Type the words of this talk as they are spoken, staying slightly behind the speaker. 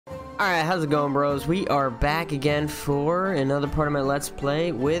Alright, how's it going, bros? We are back again for another part of my Let's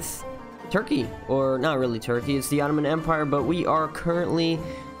Play with Turkey. Or, not really Turkey, it's the Ottoman Empire, but we are currently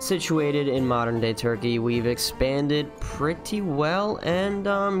situated in modern-day Turkey. We've expanded pretty well, and,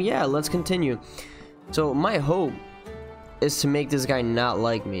 yeah, let's continue. So, my hope is to make this guy not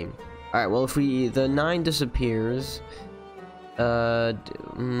like me. Alright, well, if the 9 disappears...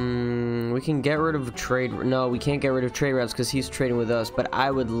 we can get rid of trade. No, we can't get rid of trade routes because he's trading with us. But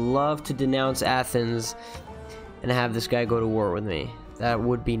I would love to denounce Athens and have this guy go to war with me. That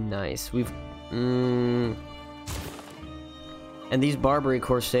would be nice. And these Barbary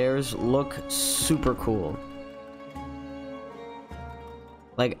Corsairs look super cool.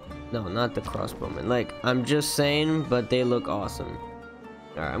 Like, no, not the crossbowmen. Like, I'm just saying, but they look awesome.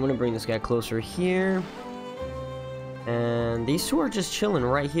 Alright, I'm gonna bring this guy closer here. And these two are just chilling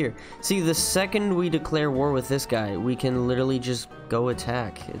right here. See, the second we declare war with this guy, we can literally just go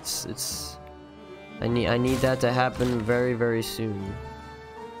attack. I need that to happen very, very soon.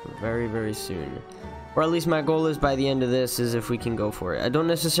 Very, very soon. Or at least my goal is by the end of this is if we can go for it. I don't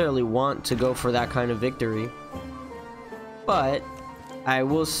necessarily want to go for that kind of victory. But I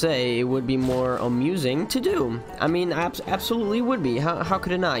will say it would be more amusing to do. I mean, absolutely would be. How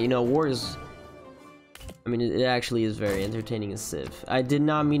could it not? You know, war is... I mean, it actually is very entertaining as Civ. I did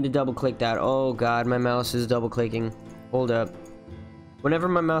not mean to double-click that. Oh, God, my mouse is double-clicking. Hold up. Whenever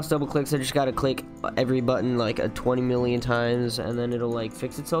my mouse double-clicks, I just gotta click every button, like, 20 million times, and then it'll, like,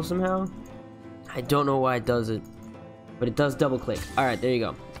 fix itself somehow. I don't know why it does it, but it does double-click. Alright, there you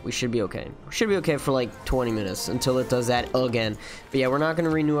go. We should be okay. We should be okay for, like, 20 minutes until it does that again. But, yeah, we're not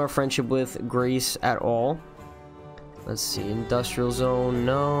gonna renew our friendship with Greece at all. Let's see. Industrial zone.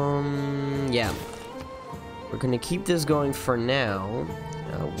 No. Yeah. We're gonna keep this going for now.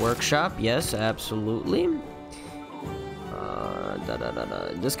 Workshop, yes, absolutely.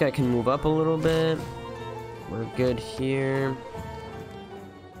 This guy can move up a little bit. We're good here.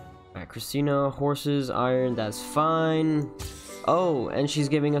 Alright, Christina, horses, iron, that's fine. Oh, and she's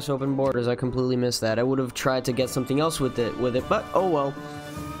giving us open borders. I completely missed that. I would have tried to get something else with it, but oh well.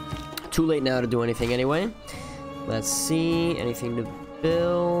 Too late now to do anything anyway. Let's see, anything to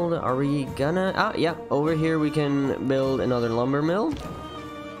build. Are we gonna yeah, over here we can build another lumber mill.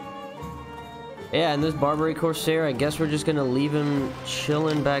 Yeah, and this Barbary Corsair, I guess we're just gonna leave him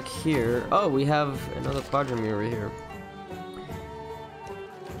chilling back here. Oh, we have another quadrilateral over here.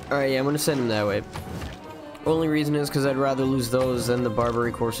 Alright, yeah, I'm gonna send him that way. Only reason is because I'd rather lose those than the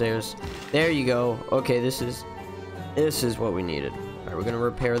Barbary Corsairs. There you go. Okay, this is what we needed. Alright, we're gonna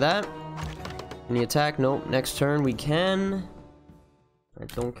repair that. Can he attack? Nope. Next turn we can. I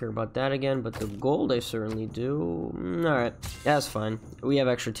don't care about that again, but the gold I certainly do. Alright, that's fine. We have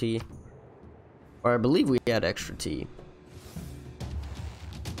extra tea. Or I believe we had extra tea.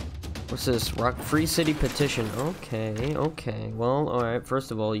 What's this? Rock Free City Petition. Okay, okay. Well, alright,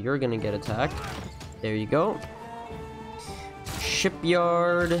 first of all, you're gonna get attacked. There you go.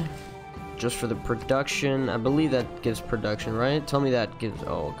 Shipyard. Just for the production. I believe that gives production, right? Tell me that gives...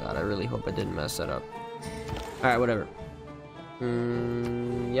 Oh, God, I really hope I didn't mess that up. Alright, whatever.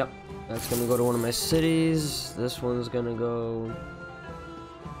 Yep, that's gonna go to one of my cities. This one's gonna go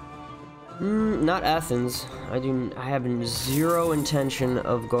not Athens. I have zero intention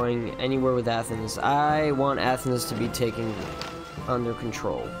of going anywhere with Athens. I want Athens to be taken under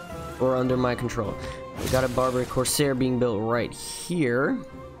control, or under my control. We got a Barbary Corsair being built right here.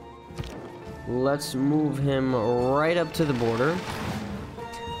 Let's move him right up to the border.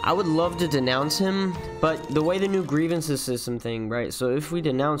 I would love to denounce him, but the way the new grievances system thing, right? So if we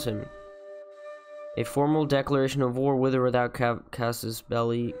denounce him, a formal declaration of war with or without casus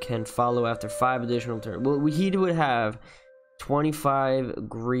belli can follow after 5 additional turns. Well, he would have 25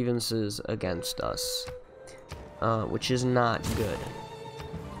 grievances against us, which is not good.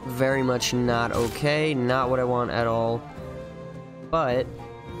 Very much not okay. Not what I want at all. But...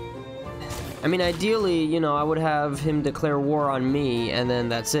 I mean, ideally, you know, I would have him declare war on me, and then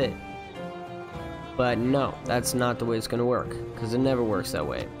that's it. But no, that's not the way it's gonna work, because it never works that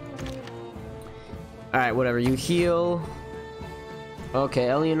way. Alright, whatever, you heal. Okay,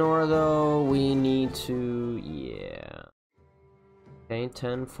 Eleonora, though, we need to... Yeah. Okay,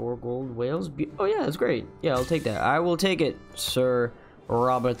 10, 4 gold whales. Oh, yeah, that's great. Yeah, I'll take that. I will take it, Sir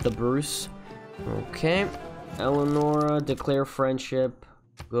Robert the Bruce. Okay. Eleonora, declare friendship.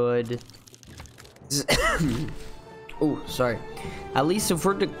 Good. Oh, sorry. At least if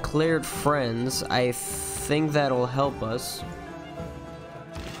we're declared friends, I think that'll help us.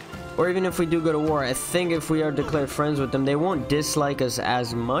 Or even if we do go to war, I think if we are declared friends with them, they won't dislike us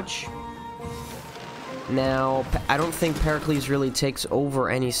as much. Now, I don't think Pericles really takes over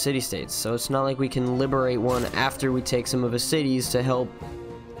any city-states, so it's not like we can liberate one after we take some of his cities to help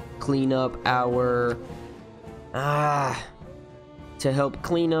clean up our... to help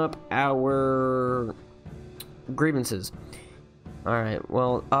clean up our grievances. Alright,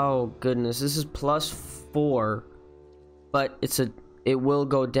 well, oh goodness, this is +4, but it will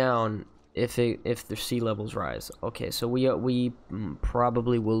go down if the sea levels rise. Okay, so we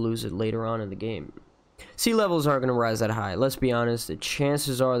probably will lose it later on in the game. Sea levels aren't going to rise that high. Let's be honest. The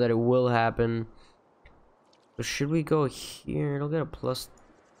chances are that it will happen. But should we go here? It'll get a plus.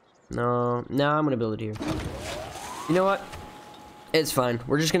 No, I'm going to build it here. You know what? It's fine.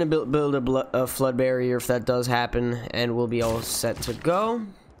 We're just going to build a flood barrier if that does happen, and we'll be all set to go.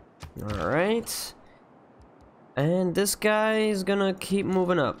 All right. And this guy is going to keep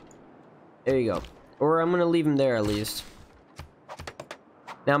moving up. There you go. Or I'm going to leave him there at least.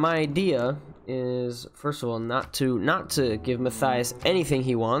 Now, my idea is, first of all, not to give Matthias anything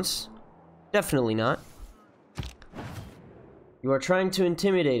he wants. Definitely not. You are trying to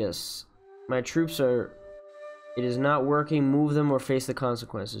intimidate us. My troops are... It is not working. Move them or face the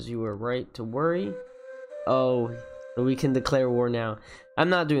consequences. You are right to worry. Oh, we can declare war now. I'm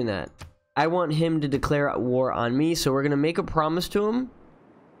not doing that. I want him to declare war on me, so we're going to make a promise to him,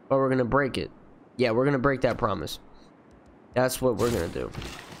 or we're going to break it. Yeah, we're going to break that promise. That's what we're going to do.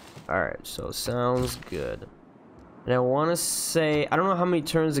 Alright, so sounds good. And I want to say, I don't know how many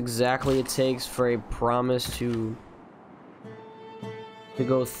turns exactly it takes for a promise to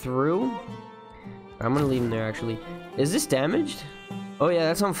go through. I'm going to leave him there, actually. Is this damaged? Oh, yeah,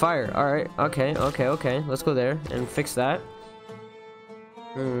 that's on fire. Alright, okay. Let's go there and fix that.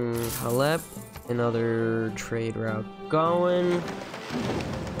 Halep, another trade route going.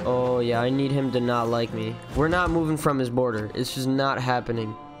 Oh, yeah, I need him to not like me. We're not moving from his border. It's just not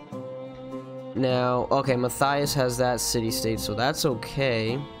happening. Now, okay, Matthias has that city-state, so that's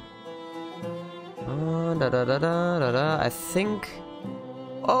okay. I think...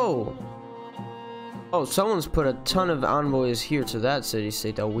 Oh, someone's put a ton of envoys here to that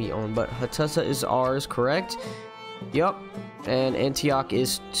city-state that we own, but Hattusa is ours, correct? Yup. And Antioch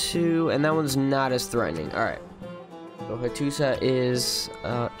is 2, and that one's not as threatening. Alright. So Hattusa is...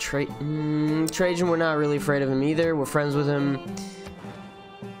 Trajan, we're not really afraid of him either. We're friends with him.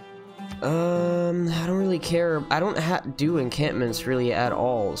 I don't really care. I don't do encampments really at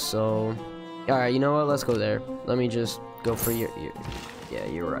all, so... Alright, you know what? Let's go there. Let me just go for your yeah,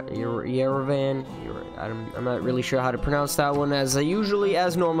 you're right. Yerevan. You're right. I'm not really sure how to pronounce that one. As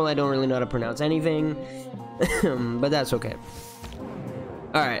normal, I don't really know how to pronounce anything. But that's okay.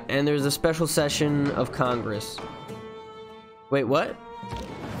 Alright, and there's a special session of Congress. Wait, what?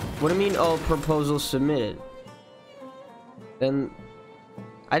 What do you mean, oh, proposal submitted? Then...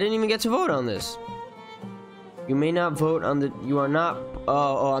 I didn't even get to vote on this. You may not vote on the... You are not...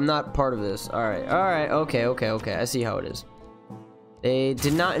 Oh, I'm not part of this. Alright, okay. I see how it is. They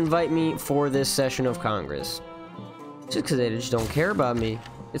did not invite me for this session of Congress. Just because they just don't care about me.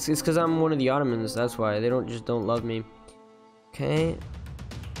 It's because I'm one of the Ottomans, that's why. They don't love me. Okay.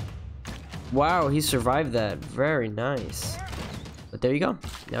 Wow, he survived that. Very nice. But there you go.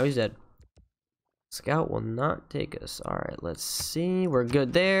 Now he's dead. Scout will not take us. Alright, let's see. We're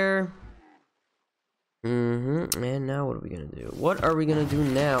good there. And now what are we gonna do? What are we gonna do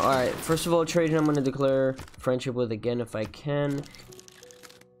now? Alright, first of all, Trajan I'm gonna declare friendship with again if I can.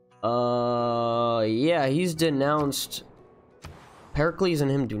 Yeah, he's denounced. Pericles and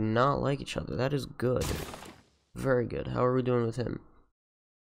him do not like each other. That is good. Very good. How are we doing with him?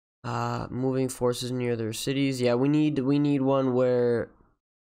 Moving forces near their cities. Yeah, we need one where...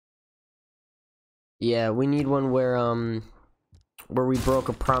 Yeah, we need one where we broke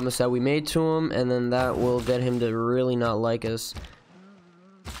a promise that we made to him, and then that will get him to really not like us.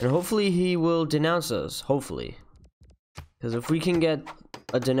 And hopefully he will denounce us. Hopefully. Because if we can get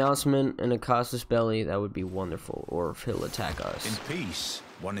a denouncement and a casus belli, that would be wonderful. Or if he'll attack us. In peace,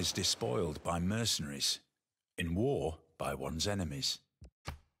 one is despoiled by mercenaries. In war, by one's enemies.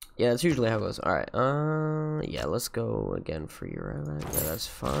 Yeah, that's usually how it goes. Alright, yeah, let's go again for your ally. Yeah, that's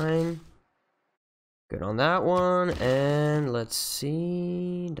fine. Good on that one, and let's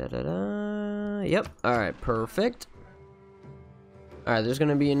see. Yep. All right, perfect. All right, there's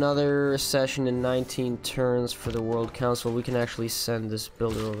gonna be another session in 19 turns for the World Council. We can actually send this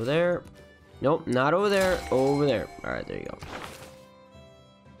builder over there. Nope, not over there. Over there. All right, there you go.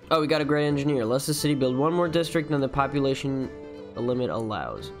 Oh, we got a great engineer. Lets the city build one more district than the population limit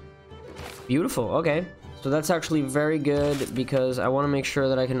allows. Beautiful. Okay. So that's actually very good because I want to make sure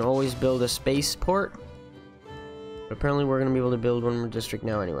that I can always build a spaceport. But apparently we're going to be able to build one more district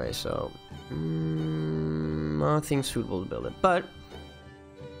now anyway, so... nothing suitable to build it, but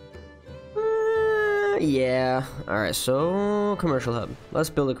yeah. Alright, so commercial hub. Let's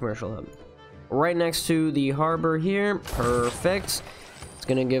build a commercial hub. Right next to the harbor here. Perfect. It's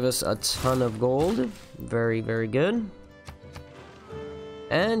gonna give us a ton of gold. Very, very good.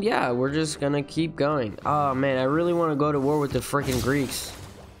 And yeah, we're just gonna keep going. Oh man, I really want to go to war with the freaking Greeks.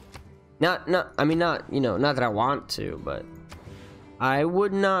 I mean, not, you know, not that I want to, but I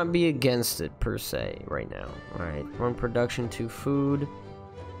would not be against it per se right now. Alright, 1 production, 2 food.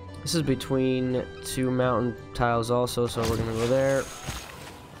 This is between 2 mountain tiles also, so we're gonna go there.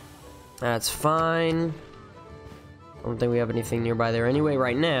 That's fine. I don't think we have anything nearby there anyway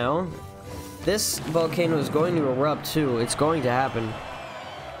right now. This volcano is going to erupt too. It's going to happen.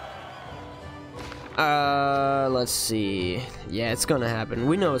 Let's see. Yeah, it's gonna happen.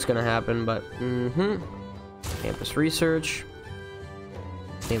 We know it's gonna happen, but campus research.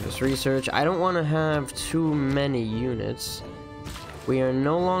 Campus research. I don't want to have too many units. We are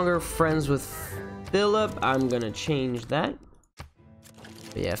no longer friends with Philip. I'm gonna change that.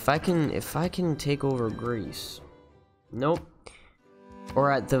 But yeah, if I can take over Greece. Nope. Or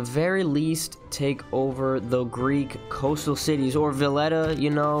at the very least, take over the Greek coastal cities. Or Valletta, you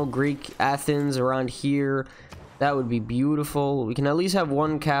know, Greek Athens around here. That would be beautiful. We can at least have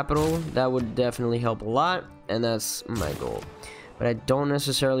 1 capital. That would definitely help a lot. And that's my goal. But I don't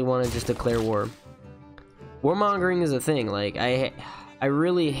necessarily want to just declare war. Warmongering is a thing. Like, I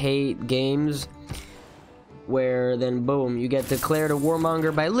really hate games where then boom, you get declared a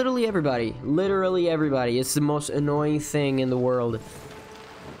warmonger by literally everybody. Literally everybody. It's the most annoying thing in the world.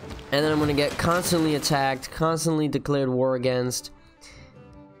 And then I'm gonna get constantly attacked, constantly declared war against.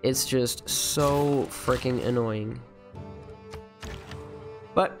 It's just so freaking annoying.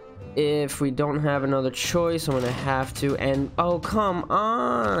 But if we don't have another choice, I'm gonna have to. And oh, come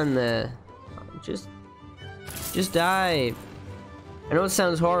on, just die. I know it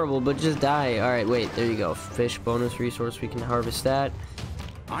sounds horrible, but just die. All right, wait, there you go. Fish bonus resource, we can harvest that.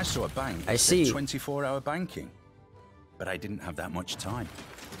 I saw a bank. I see. 24-hour banking, but I didn't have that much time.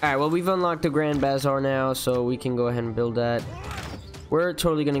 All right, well, we've unlocked the Grand Bazaar now, so we can go ahead and build that. We're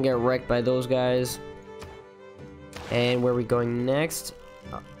totally gonna get wrecked by those guys. And where are we going next?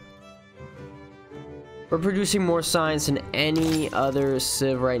 We're producing more science than any other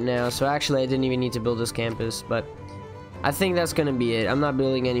civ right now, so actually I didn't even need to build this campus, but I think that's gonna be it. I'm not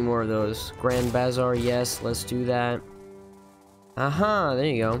building any more of those. Grand Bazaar, yes, let's do that. Aha, there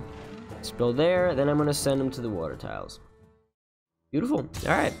you go. Let's build there, then I'm gonna send them to the water tiles. Beautiful.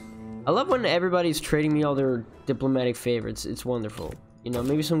 Alright. I love when everybody's trading me all their diplomatic favorites. It's wonderful. You know,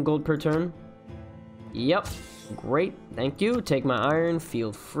 maybe some gold per turn? Yep. Great. Thank you. Take my iron.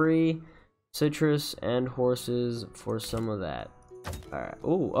 Feel free. Citrus and horses for some of that. Alright.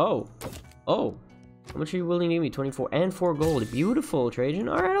 Oh. How much are you willing to give me? 24 and 4 gold. Beautiful, Trajan.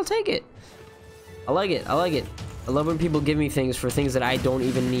 Alright, I'll take it. I like it. I love when people give me things for things that I don't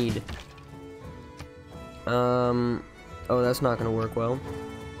even need. Oh, that's not gonna work well.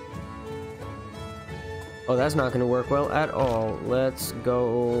 Oh, that's not gonna work well at all. Let's go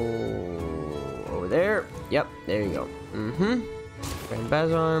over there. Yep, there you go. Grand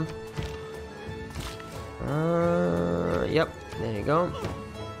Bazaar. Yep, there you go.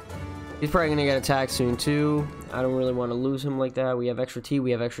 He's probably gonna get attacked soon too. I don't really want to lose him like that. We have extra tea,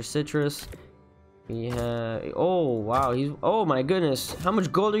 we have extra citrus. We have, oh wow, oh my goodness. How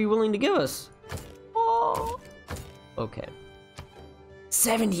much gold are you willing to give us? Oh. Okay.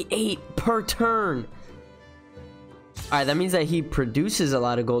 78 per turn. Alright, that means that he produces a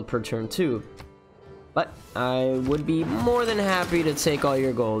lot of gold per turn too. But I would be more than happy to take all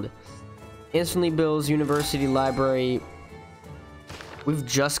your gold. Instantly builds university library. We've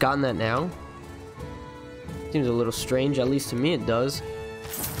just gotten that now. Seems a little strange, at least to me it does.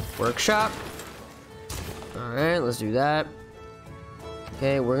 Workshop. Alright, let's do that.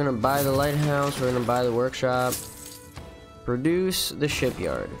 Okay, we're gonna buy the lighthouse, we're gonna buy the workshop. Produce the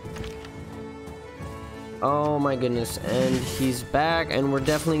shipyard. Oh my goodness, and he's back, and we're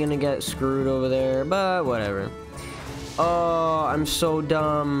definitely gonna get screwed over there, but whatever. Oh, I'm so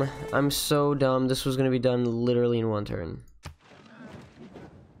dumb. I'm so dumb. This was gonna be done literally in 1 turn.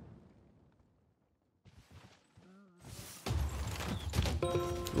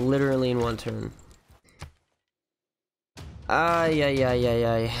 Literally in 1 turn.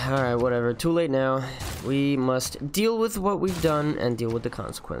 Alright, whatever. Too late now. We must deal with what we've done and deal with the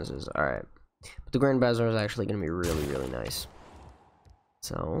consequences. Alright. But the Grand Bazaar is actually going to be really, really nice.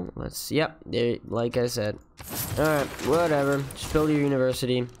 So, let's... Yep, there, like I said. Alright, whatever. Just build your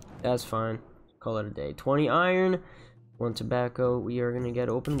university. That's fine. Call it a day. 20 iron. 1 tobacco. We are gonna get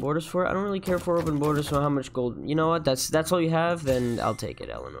open borders for it. I don't really care for open borders, so how much gold? You know what? That's all you have. Then I'll take it,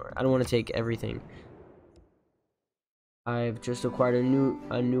 Eleanor. I don't want to take everything. I've just acquired a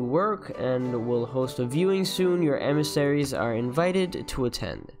new work and will host a viewing soon. Your emissaries are invited to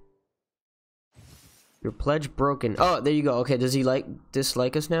attend. Your pledge broken. Oh, there you go. Okay, does he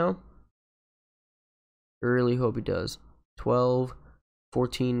dislike us now? I really hope he does. 12,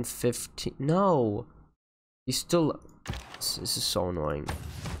 14, 15. No. He's still... This is so annoying.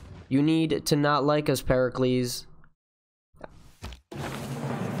 You need to not like us, Pericles.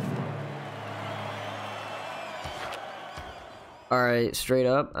 Alright, straight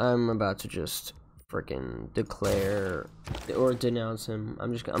up, I'm about to just freaking declare or denounce him.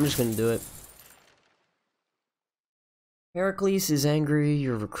 I'm just gonna do it. Pericles is angry.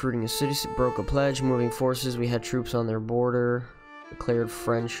 You're recruiting a city, broke a pledge, moving forces. We had troops on their border. Declared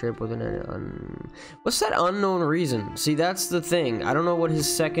friendship with an what's that unknown reason? See, that's the thing. I don't know what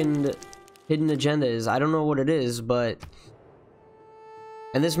his second hidden agenda is. I don't know what it is, but...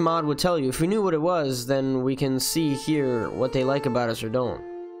 And this mod would tell you. If we knew what it was, then we can see here what they like about us or don't.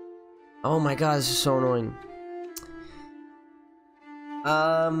 Oh my god, this is so annoying.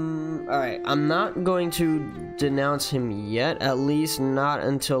 Alright. I'm not going to denounce him yet. At least not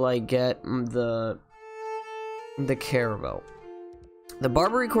until I get the caravel. The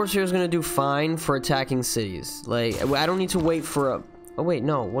Barbary Corsair is gonna do fine for attacking cities. Like, I don't need to wait for a... Oh wait,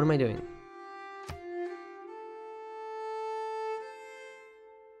 no. What am I doing?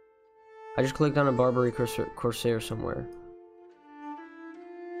 I just clicked on a Barbary Corsair somewhere.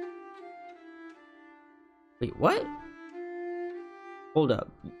 Wait, what? Hold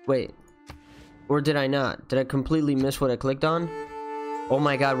up. Wait. Or did I not? Did I completely miss what I clicked on? Oh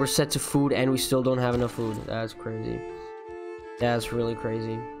my god, we're set to food and we still don't have enough food. That's crazy. That's really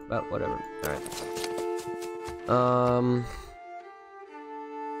crazy. But whatever. Alright.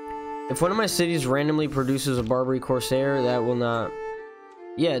 If one of my cities randomly produces a Barbary Corsair, that will not...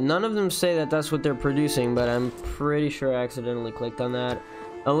 Yeah, none of them say that that's what they're producing, but I'm pretty sure I accidentally clicked on that.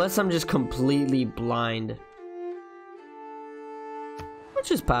 Unless I'm just completely blind. Which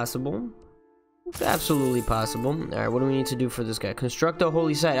is possible. It's absolutely possible. Alright, what do we need to do for this guy? Construct a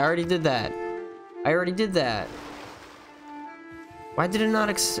holy site. I already did that. Why did it not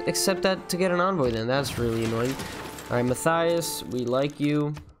accept that to get an envoy then? That's really annoying. Alright, Matthias, we like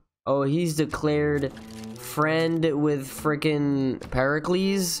you. Oh, he's declared friend with frickin'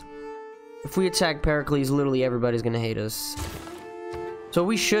 Pericles. If we attack Pericles, literally everybody's gonna hate us. So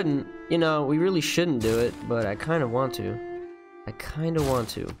we shouldn't. You know, we really shouldn't do it, but I kind of want to. Yeah, I kind of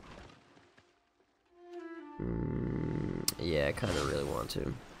really want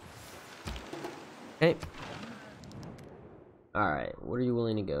to. Okay. Alright, what are you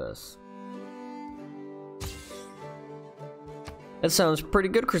willing to give us? That sounds pretty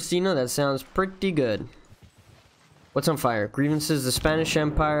good, Christina. That sounds pretty good. What's on fire? Grievances. The Spanish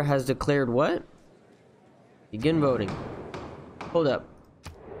Empire has declared what? Begin voting. Hold up.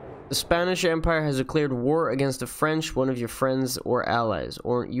 The Spanish Empire has declared war against the French, one of your friends or allies.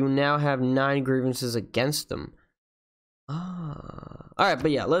 Or you now have 9 grievances against them. Ah. Alright,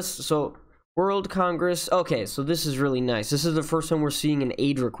 but yeah, so... World Congress. Okay, so this is really nice. This is the first time we're seeing an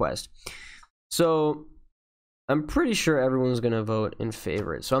aid request. So, I'm pretty sure everyone's going to vote in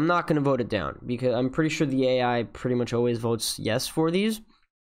favor. So, I'm not going to vote it down. Because I'm pretty sure the AI pretty much always votes yes for these.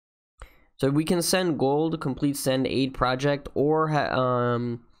 So, we can send gold, complete send aid project, or...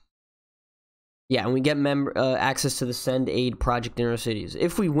 yeah, and we get access to the send aid project in our cities.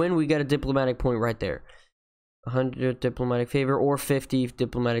 If we win, we get a diplomatic point right there. 100 diplomatic favor or 50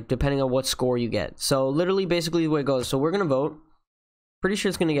 diplomatic, depending on what score you get. So literally, basically the way it goes. So we're gonna vote. Pretty sure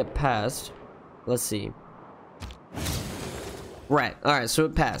it's gonna get passed. Let's see. Right. All right. So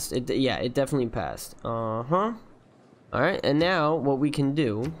it passed. Yeah, it definitely passed. All right. And now what we can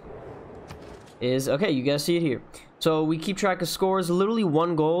do is, okay, you guys see it here. So we keep track of scores. Literally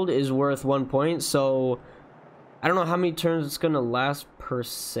 1 gold is worth 1 point. So I don't know how many turns it's gonna last per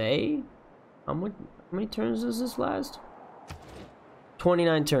se. How many turns does this last?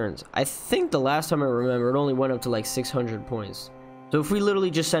 29 turns. I think the last time I remember, it only went up to like 600 points. So if we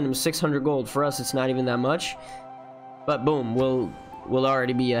literally just send him 600 gold, for us it's not even that much. But boom, we'll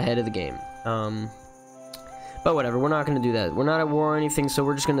already be ahead of the game. But whatever, we're not going to do that. We're not at war or anything, so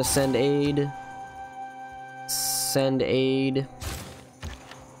we're just going to send aid. Send aid.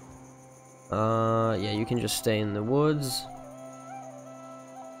 Yeah, you can just stay in the woods.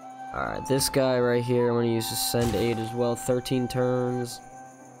 Alright, this guy right here, I'm going to use to send aid as well. 13 turns.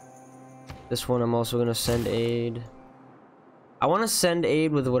 This one I'm also going to send aid. I want to send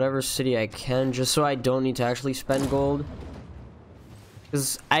aid with whatever city I can, just so I don't need to actually spend gold.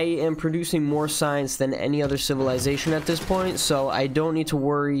 Because I am producing more science than any other civilization at this point, so I don't need to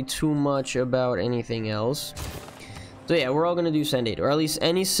worry too much about anything else. So yeah, we're all going to do send aid, or at least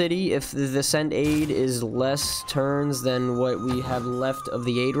any city. If the send aid is less turns than what we have left of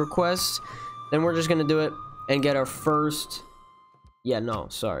the aid request, then we're just going to do it and get our first... Yeah, no,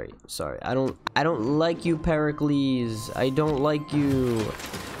 sorry. I don't like you, Pericles. I don't like you.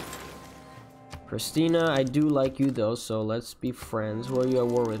 Christina, I do like you though, so let's be friends. Who are you at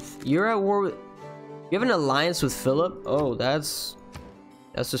war with? You're at war with... You have an alliance with Philip? Oh, that's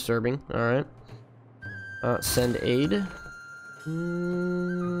disturbing. Alright. Send aid. Yep,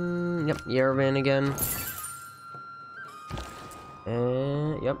 Yerevan again.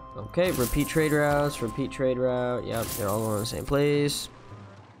 And yep, okay, repeat trade routes, yep, they're all going to the same place.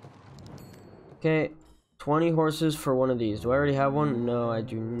 Okay, 20 horses for one of these. Do I already have one? No, I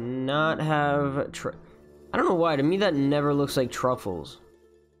do not have I don't know why, to me that never looks like truffles.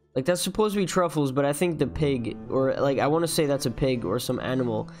 Like, that's supposed to be truffles, but I think the pig, or like, I want to say that's a pig or some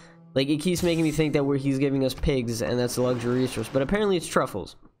animal. Like, it keeps making me think that he's giving us pigs, and that's a luxury resource, but apparently it's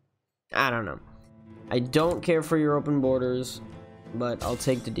truffles. I don't know. I don't care for your open borders, but I'll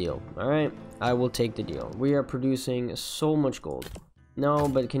take the deal. Alright, I will take the deal. We are producing so much gold. No,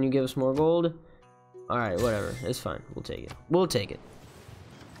 but can you give us more gold? Alright, whatever. It's fine. We'll take it. We'll take it.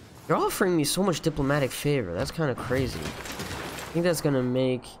 You're offering me so much diplomatic favor. That's kind of crazy. I think that's gonna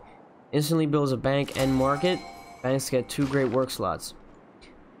make... Instantly builds a bank and market. Banks get 2 great work slots.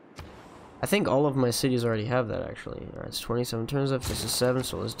 I think all of my cities already have that, actually. Alright, it's 27 turns left. This is 7,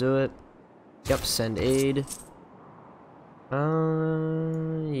 so let's do it. Yep, send aid.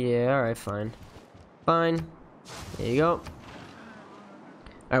 Yeah, alright, fine. Fine. There you go.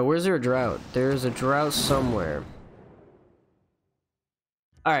 Alright, where's there a drought? There's a drought somewhere.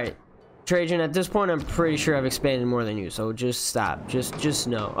 Alright. Trajan, at this point, I'm pretty sure I've expanded more than you, so just stop. Just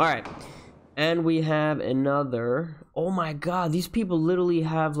know. Alright. And we have another... Oh my god, these people literally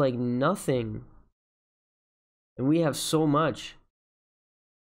have, like, nothing. And we have so much.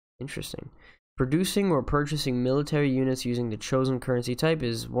 Interesting. Producing or purchasing military units using the chosen currency type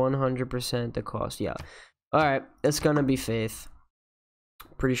is 100% the cost. Yeah. Alright, it's gonna be faith.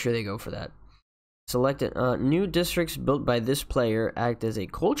 Pretty sure they go for that. Select it. New districts built by this player act as a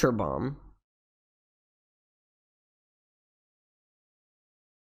culture bomb.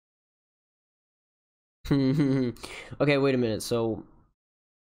 Okay, wait a minute. So,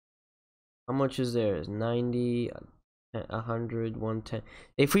 how much is there? 90, 100, 110.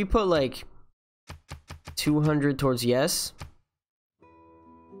 If we put like 200 towards yes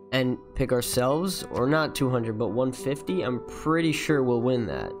and pick ourselves, or not 200 but 150, I'm pretty sure we'll win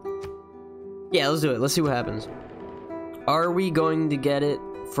that. Yeah, let's do it. Let's see what happens. Are we going to get it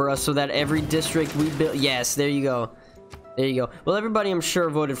for us so that every district we build... Yes, there you go. There you go. Well, everybody, I'm sure,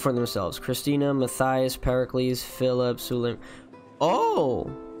 voted for themselves. Christina, Matthias, Pericles, Philip, Sulim.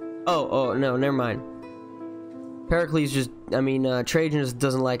 Oh! Oh, no, never mind. Pericles just... I mean, Trajan just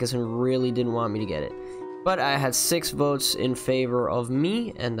doesn't like us and really didn't want me to get it. But I had 6 votes in favor of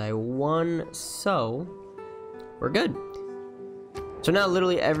me, and I won, so... We're good. So now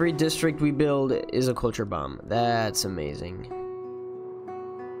literally every district we build is a culture bomb. That's amazing.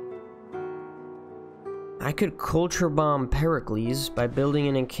 I could culture bomb Pericles by building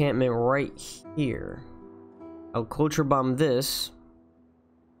an encampment right here. I'll culture bomb this.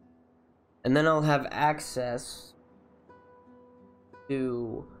 And then I'll have access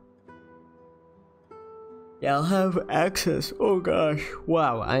to... Yeah, I'll have access. Oh gosh.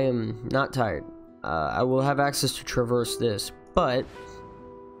 Wow, I am not tired. I will have access to traverse this. But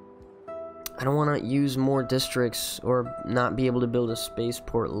I don't want to use more districts or not be able to build a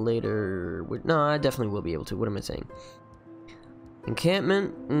spaceport later. No, I definitely will be able to. What am I saying?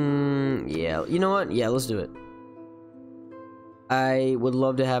 Encampment? Yeah. You know what? Yeah, let's do it. I would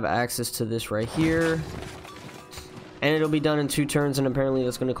love to have access to this right here. And it'll be done in 2 turns, and apparently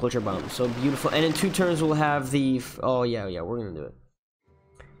that's going to culture bomb. So beautiful. And in 2 turns we'll have the... Oh, yeah, we're going to do it.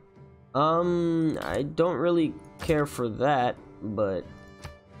 I don't really care for that, but...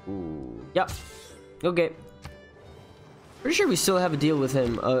 Ooh, yep. Okay. Pretty sure we still have a deal with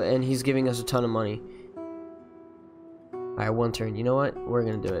him, and he's giving us a ton of money. Alright, 1 turn. You know what? We're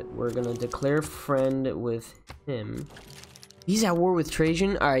gonna do it. We're gonna declare friend with him. He's at war with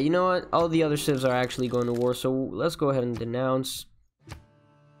Trajan? Alright, you know what? All the other civs are actually going to war, so let's go ahead and denounce.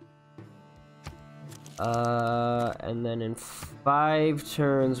 And then in 5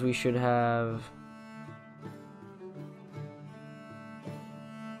 turns we should have...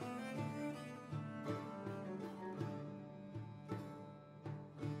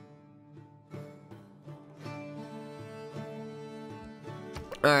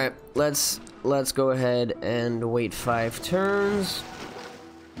 Alright, let's go ahead and wait 5 turns.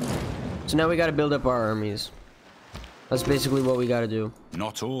 So now we gotta build up our armies. That's basically what we gotta do.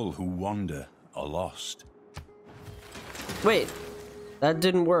 Not all who wander are lost. Wait, that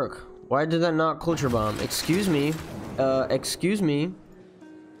didn't work. Why did that not culture bomb? Excuse me. Excuse me.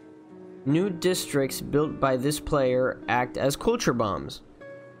 New districts built by this player act as culture bombs.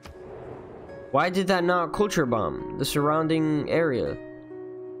 Why did that not culture bomb the surrounding area?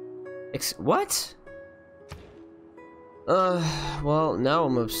 What? Well, now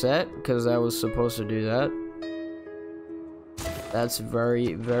I'm upset because I was supposed to do that. That's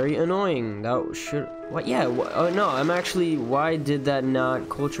very, very annoying. That should... What? Yeah, oh no, I'm actually... Why did that not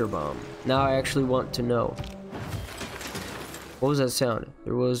culture bomb? Now I actually want to know. What was that sound?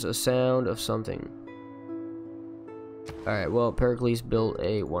 There was a sound of something. Alright, well, Pericles built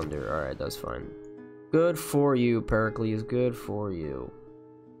a wonder. Alright, that's fine. Good for you, Pericles. Good for you.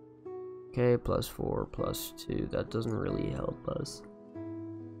 Okay, +4, +2. That doesn't really help us.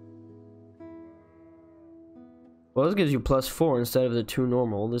 Well, this gives you +4 instead of the 2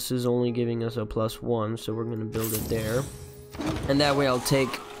 normal. This is only giving us a +1, so we're gonna build it there. And that way I'll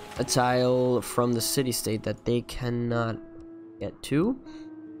take a tile from the city-state that they cannot get to.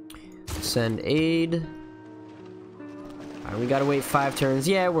 Send aid. Alright, we gotta wait 5 turns.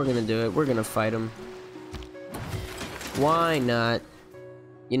 Yeah, we're gonna do it. We're gonna fight them. Why not?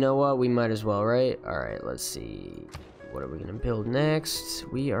 You know what? We might as well, right? Alright, let's see. What are we gonna build next?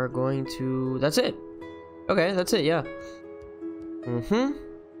 We are going to... That's it! Okay, that's it, yeah.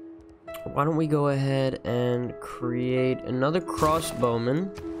 Why don't we go ahead and create another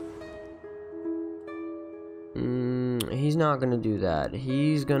crossbowman? He's not gonna do that.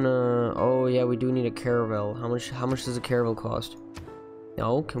 He's gonna... Oh, yeah, we do need a caravel. How much does a caravel cost?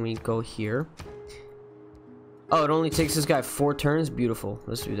 No, can we go here? Oh, it only takes this guy 4 turns? Beautiful.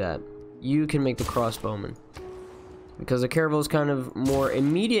 Let's do that. You can make the crossbowman. Because the caravel is kind of more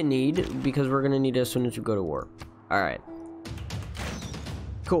immediate need, because we're going to need it as soon as we go to war. Alright.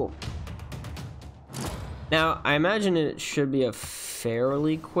 Cool. Now, I imagine it should be a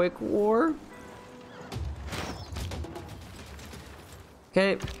fairly quick war.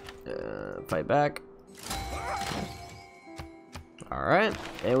 Okay. Fight back. Alright,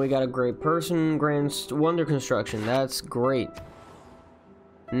 and we got a great person, grand wonder construction. That's great.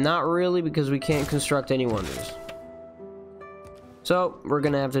 Not really, because we can't construct any wonders. So, we're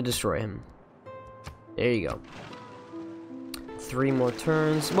gonna have to destroy him. There you go. 3 more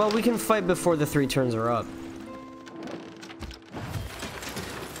turns. Well, we can fight before the 3 turns are up.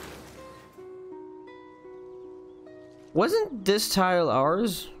 Wasn't this tile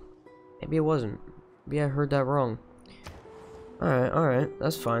ours? Maybe it wasn't. Maybe I heard that wrong. Alright,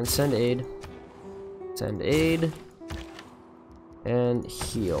 that's fine. Send aid. Send aid. And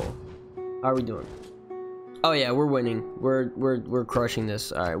heal. How are we doing? Oh yeah, we're winning. We're crushing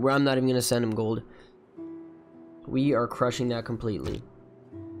this. Alright, I'm not even gonna send him gold. We are crushing that completely.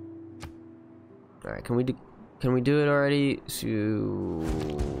 Alright, can we do it already? So,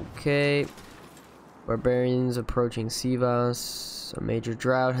 okay. Barbarians approaching Sivas. A major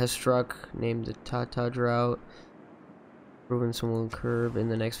drought has struck, named the Tata drought. Proven will curve in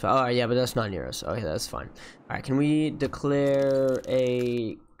the next... Oh, yeah, but that's not near us. Okay, that's fine. Alright, can we declare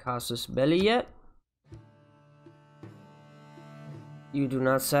a casus belli yet? You do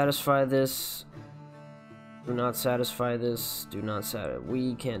not satisfy this. Do not satisfy this. Do not satisfy...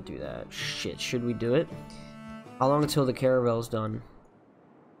 We can't do that. Shit, should we do it? How long until the caravel's done?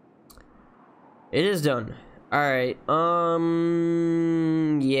 It is done. Alright, yeah,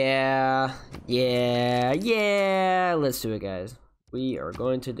 let's do it, guys. We are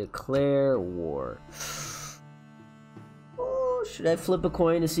going to declare war. Oh, should I flip a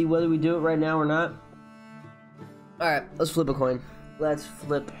coin to see whether we do it right now or not? Alright, let's flip a coin. Let's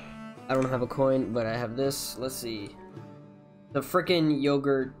flip. I don't have a coin, but I have this. Let's see. The frickin'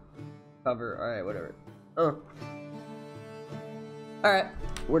 yogurt cover. Alright, whatever. Oh. Alright,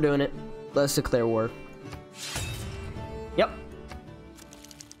 we're doing it. Let's declare war. Yep.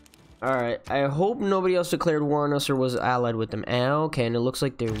 Alright, I hope nobody else declared war on us or was allied with them. Okay, and it looks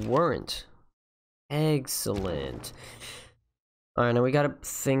like they weren't. Excellent. Alright, now we gotta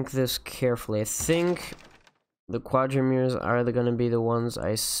think this carefully. I think the quadrimeres are gonna be the ones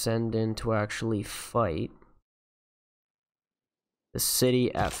I send in to actually fight the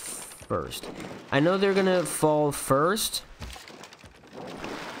city at first. I know they're gonna fall first,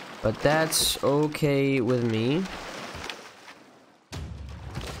 but that's okay with me.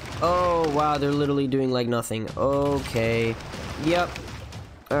 Oh, wow, they're literally doing like nothing. Okay. Yep.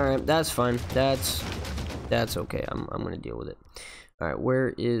 Alright, that's fine. That's okay. I'm gonna deal with it. Alright,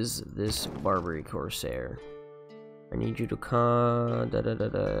 where is this Barbary Corsair? I need you to come.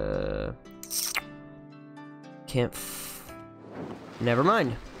 Can't. Never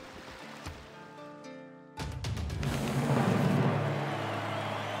mind.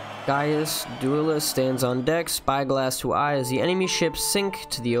 Gaius, duelist, stands on deck, spyglass to eye as the enemy ships sink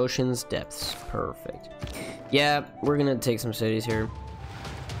to the ocean's depths. Perfect. Yeah, we're gonna take some cities here.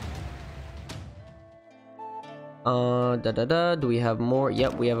 Do we have more?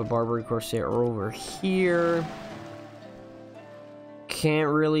 Yep, we have a Barbary Corsair over here. Can't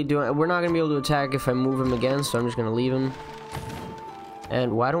really do it. We're not gonna be able to attack if I move him again, so I'm just gonna leave him.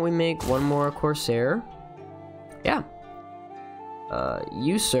 And why don't we make one more Corsair? Yeah.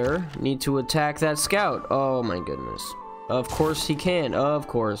 You, sir, need to attack that scout. Oh my goodness. Of course he can. Of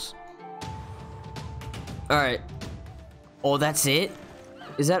course. Alright. Oh, that's it?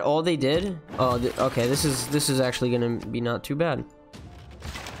 Is that all they did? Oh, okay. This is actually gonna be not too bad.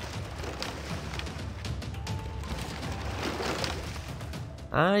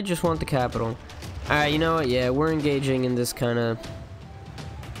 I just want the capital. Alright, you know what? Yeah, we're engaging in this kind of...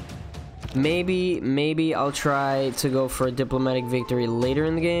 Maybe I'll try to go for a diplomatic victory later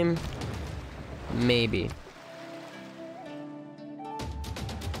in the game. Maybe.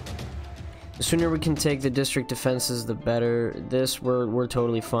 The sooner we can take the district defenses, the better. This, we're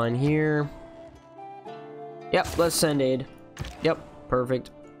totally fine here. Yep, let's send aid. Yep,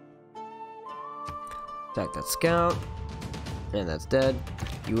 perfect. Attack that scout. And that's dead.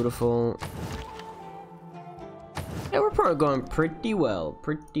 Beautiful. Yeah, we're probably going pretty well.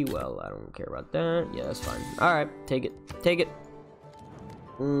 Pretty well. I don't care about that. Yeah, that's fine. Alright, take it. Take it.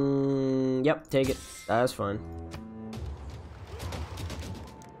 Yep, take it. That's fine.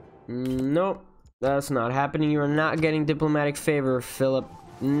 Nope. That's not happening. You're not getting diplomatic favor, Philip.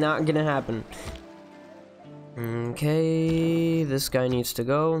 Not gonna happen. Okay, this guy needs to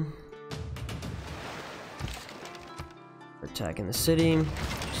go. We're attacking the city.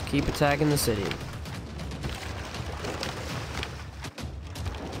 Just keep attacking the city.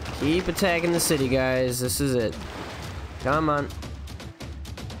 Keep attacking the city, guys. This is it. Come on.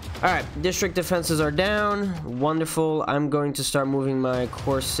 Alright, district defenses are down. Wonderful. I'm going to start moving my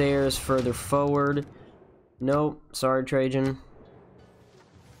Corsairs further forward. Nope. Sorry, Trajan.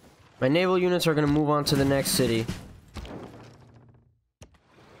 My naval units are going to move on to the next city.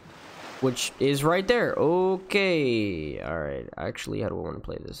 Which is right there. Okay. Alright. Actually, how do I want to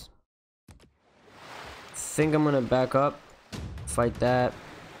play this? I think I'm going to back up. Fight that.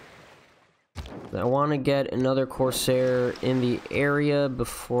 I want to get another Corsair in the area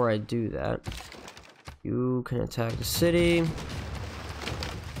before I do that. You can attack the city.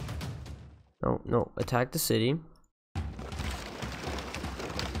 No, attack the city.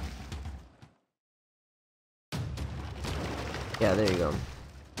 Yeah, there you go.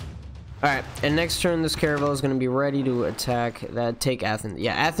 Alright, and next turn this caravel is going to be ready to attack that, take Athens.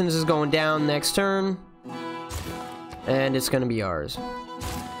 Yeah, Athens is going down next turn. And it's going to be ours.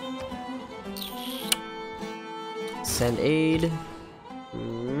 Send aid.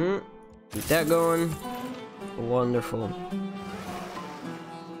 Keep that going. Wonderful.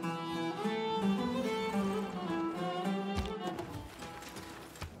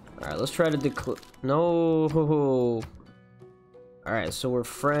 Alright, let's try to declare. No. Alright, so we're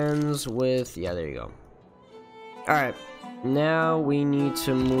friends with. Yeah, there you go. Alright. Now we need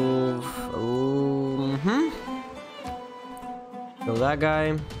to move. Kill that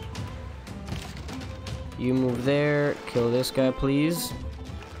guy. You move there. Kill this guy, please.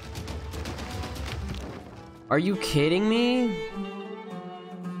 Are you kidding me?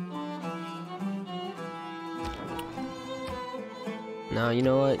 No, you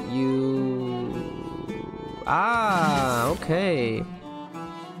know what? Okay.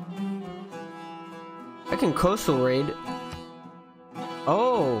 I can coastal raid.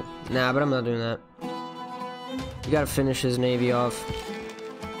 Oh, nah, but I'm not doing that. You gotta finish his navy off.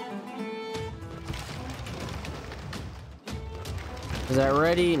 Is that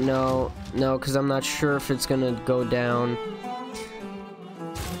ready? No, because I'm not sure if it's gonna go down.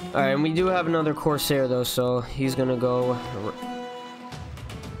 Alright, and we do have another Corsair though, so he's gonna go.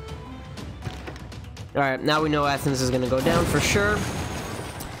 Alright, now we know Athens is gonna go down for sure.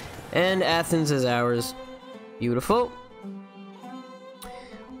 And Athens is ours. Beautiful.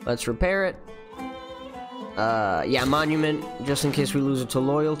 Let's repair it. Yeah, monument, just in case we lose it to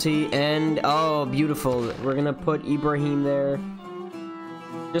loyalty. And, oh, beautiful. We're gonna put Ibrahim there.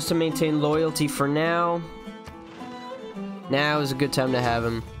 Just to maintain loyalty for now. Now is a good time to have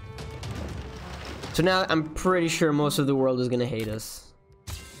him. So now I'm pretty sure most of the world is gonna hate us.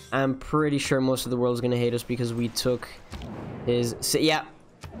 I'm pretty sure most of the world's gonna hate us because we took his... Yeah.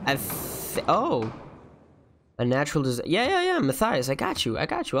 Oh. A natural disaster. Yeah, Matthias, I got you.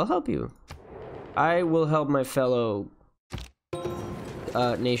 I'll help you. I will help my fellow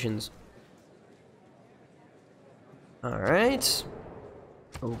nations. Alright.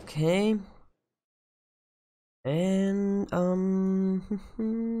 Okay. And,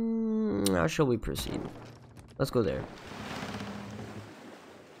 how shall we proceed? Let's go there.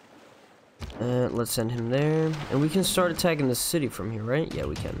 Let's send him there. And we can start attacking the city from here, right? Yeah,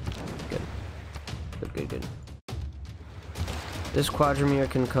 we can. Good. This Quadrimir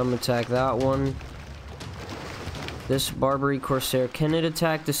can come attack that one. This Barbary Corsair, can it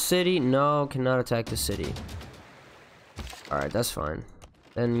attack the city? No, cannot attack the city. Alright, that's fine.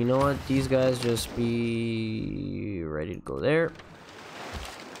 Then you know what? These guys just be ready to go there.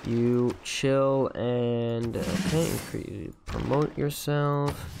 You chill and okay, promote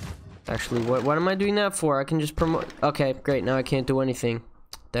yourself. Actually, what am I doing that for? I can just promote. Okay, great. Now I can't do anything.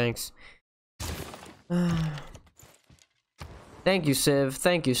 Thanks. Thank you, Civ.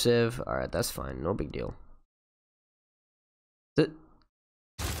 Thank you, Civ. Alright, that's fine. No big deal.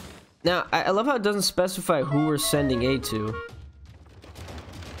 Now, I love how it doesn't specify who we're sending aid to.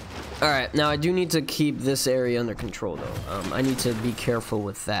 Alright, now I do need to keep this area under control, though. I need to be careful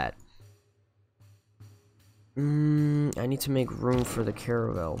with that. I need to make room for the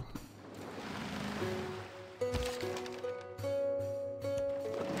caravel.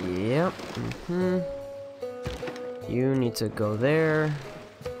 Yep. You need to go there.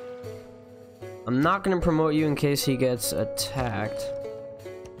 I'm not going to promote you in case he gets attacked.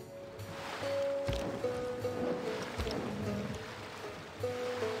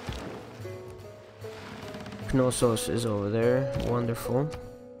 Knossos is over there. Wonderful.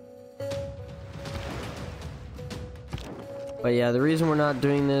 But yeah, the reason we're not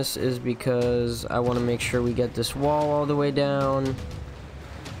doing this is because I want to make sure we get this wall all the way down.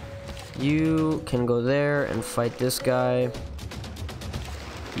 You can go there and fight this guy.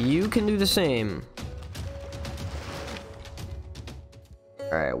 You can do the same.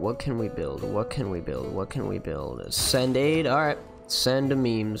 Alright, what can we build? What can we build? What can we build? Send aid? Alright, send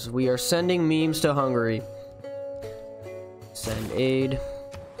memes. We are sending memes to Hungary. Send aid.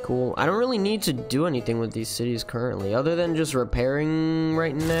 Cool. I don't really need to do anything with these cities currently, other than just repairing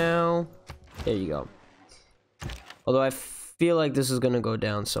right now. There you go. Although I feel like this is gonna go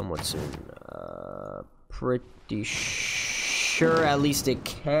down somewhat soon. Pretty sure at least it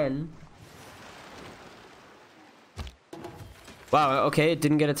can. Wow, okay, it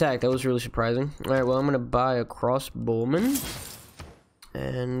didn't get attacked. That was really surprising. Alright, well, I'm gonna buy a crossbowman.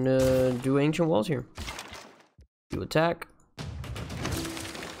 And do ancient walls here. You attack.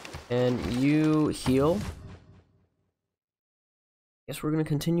 And you heal. Guess we're gonna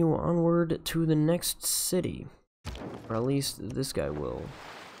continue onward to the next city. Or at least this guy will.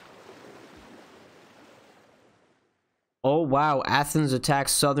 Oh wow, Athens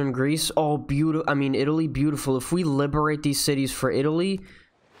attacks southern Greece. Oh, beautiful. I mean, Italy, beautiful. If we liberate these cities for Italy,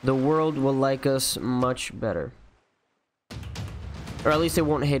 the world will like us much better. Or at least they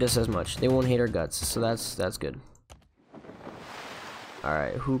won't hate us as much. They won't hate our guts. So that's good.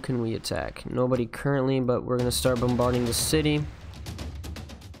 Alright, who can we attack? Nobody currently, but we're gonna start bombarding the city.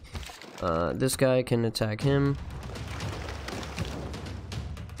 This guy can attack him.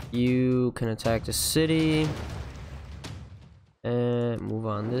 You can attack the city. And move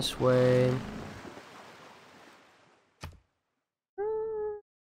on this way.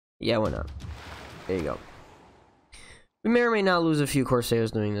 Yeah, why not? There you go. We may or may not lose a few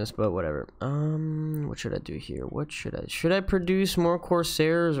Corsairs doing this, but whatever. What should I do here? Should I produce more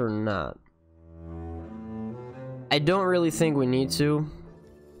Corsairs or not? I don't really think we need to.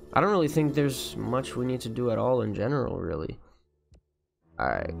 I don't really think there's much we need to do at all in general, really.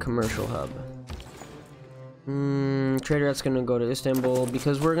 Alright, commercial hub. Trader that's gonna go to Istanbul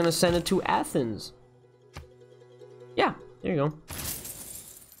because we're gonna send it to Athens. Yeah, there you go.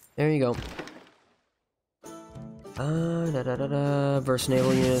 There you go. Versus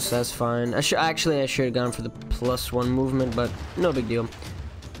naval units, that's fine. I should have gone for the +1 movement, but no big deal.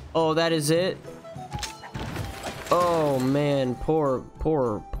 Oh, that is it? Oh man, poor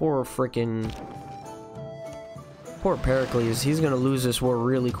freaking poor Pericles. He's gonna lose this war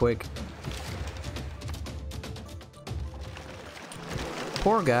really quick.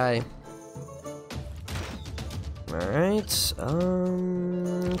 Poor guy. Alright,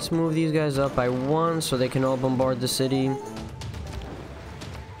 let's move these guys up by 1 so they can all bombard the city.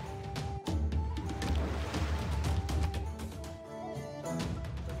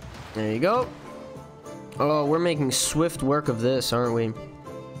 There you go. Oh, we're making swift work of this, aren't we?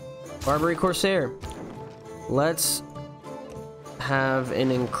 Barbary Corsair. Let's have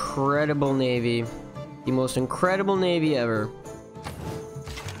an incredible navy. The most incredible navy ever.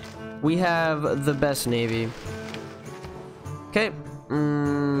 We have the best navy. Okay.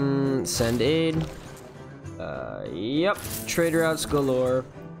 Send aid. Yep. Trader routes galore.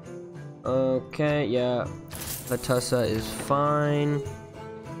 Okay, yeah. Latassa is fine.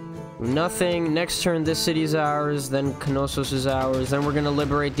 Nothing. Next turn, this city is ours. Then Knossos is ours. Then we're gonna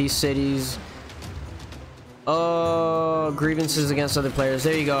liberate these cities. Oh, grievances against other players.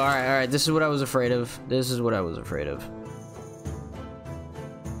 There you go. Alright, alright. This is what I was afraid of. This is what I was afraid of.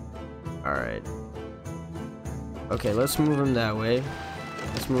 Alright. Okay, let's move him that way.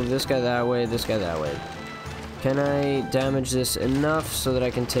 Let's move this guy that way, this guy that way. Can I damage this enough so that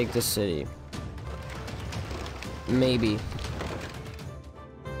I can take this city? Maybe.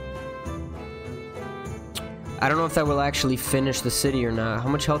 I don't know if that will actually finish the city or not. How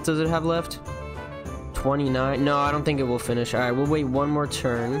much health does it have left? 29? No, I don't think it will finish. Alright, we'll wait one more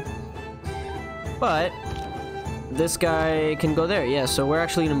turn. But this guy can go there. Yeah, so we're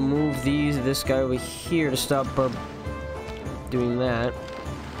actually gonna move this guy over here to stop doing that.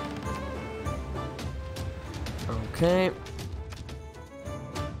 Okay.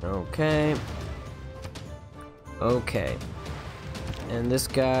 Okay. Okay. And this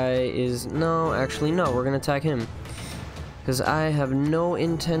guy is... No, actually, no. We're gonna attack him. Because I have no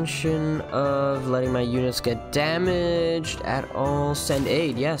intention of letting my units get damaged at all. Send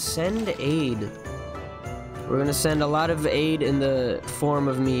aid. Yes, send aid. We're gonna send a lot of aid in the form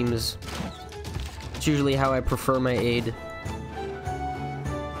of memes. It's usually how I prefer my aid.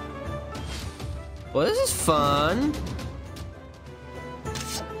 Well, this is fun.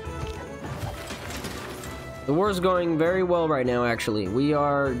 The war is going very well right now, actually. We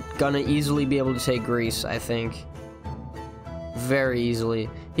are gonna easily be able to take Greece, I think. Very easily.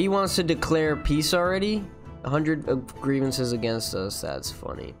 He wants to declare peace already? 100 grievances against us. That's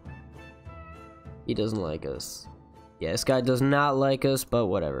funny. He doesn't like us. Yeah, this guy does not like us, but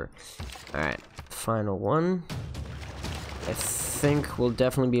whatever. Alright, final one. I think we'll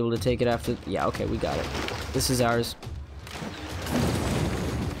definitely be able to take it after... Yeah, okay, we got it. This is ours.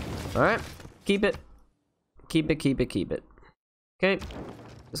 Alright, keep it. Keep it, keep it, keep it. Okay,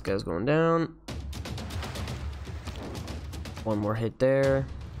 this guy's going down. One more hit there.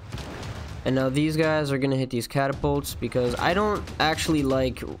 And now these guys are gonna hit these catapults because I don't actually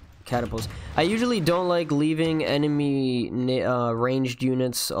like catapults. I usually don't like leaving enemy ranged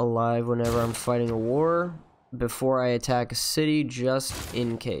units alive whenever I'm fighting a war before I attack a city, just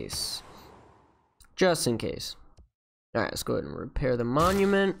in case. Just in case. Alright, let's go ahead and repair the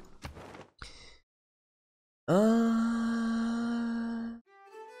monument. I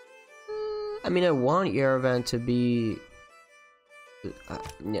mean, I want Yerevan to be...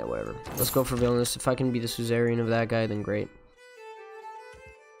 yeah, whatever. Let's go for Vilnius. If I can be the suzerain of that guy, then great.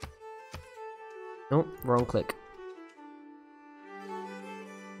 Nope, wrong click.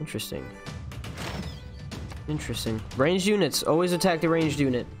 Interesting. Interesting. Ranged units. Always attack the ranged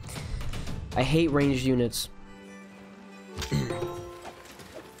unit. I hate ranged units.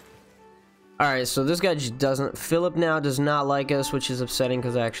 Alright, so this guy just doesn't... Philip now does not like us, which is upsetting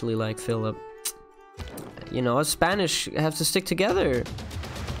because I actually like Philip. You know, us Spanish have to stick together.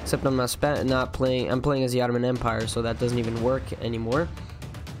 Except I'm not playing... I'm playing as the Ottoman Empire, so that doesn't even work anymore.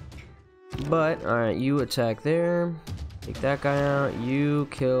 But, alright, you attack there. Take that guy out. You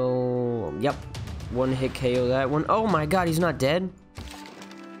kill... Yep. One hit KO that one. Oh my god, he's not dead?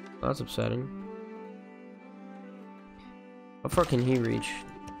 That's upsetting. How far can he reach?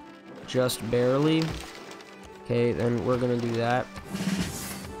 Just barely. Okay, then we're gonna do that.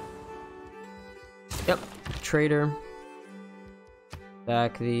 Yep. Traitor.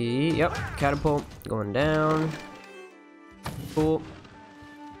 Back the... Yep. Catapult. Going down. Cool.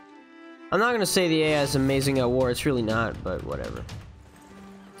 I'm not gonna say the AI is amazing at war. It's really not, but whatever.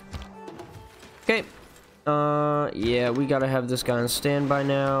 Okay. Yeah, we gotta have this guy on standby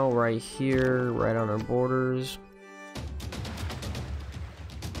now. Right here. Right on our borders.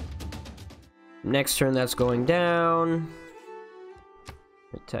 Next turn, that's going down.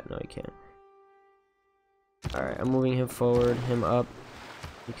 No, he can't. Alright, I'm moving him forward, him up.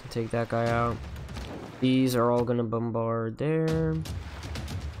 We can take that guy out. These are all gonna bombard there.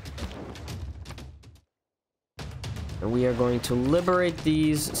 And we are going to liberate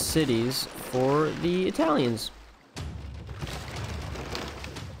these cities for the Italians.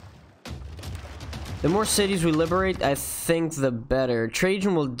 The more cities we liberate, I think the better.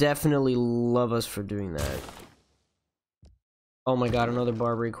 Trajan will definitely love us for doing that. Oh my god, another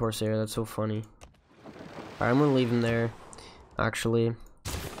Barbary Corsair. That's so funny. Alright, I'm gonna leave him there. Actually.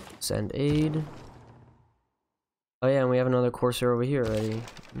 Send aid. Oh yeah, and we have another Corsair over here already.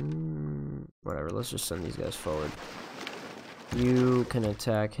 Whatever, let's just send these guys forward. You can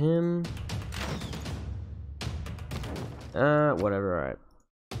attack him. Whatever, alright.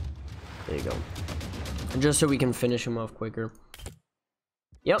 There you go. Just so we can finish him off quicker.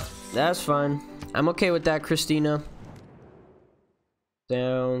 Yep, that's fine. I'm okay with that, Christina.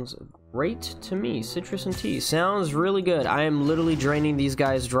 Sounds great to me. Citrus and tea. Sounds really good. I am literally draining these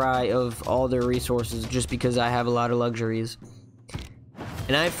guys dry of all their resources just because I have a lot of luxuries.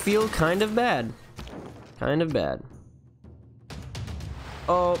 And I feel kind of bad. Kind of bad.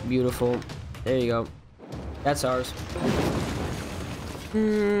 Oh, beautiful. There you go. That's ours.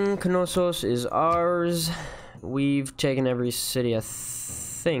 Knossos is ours. We've taken every city I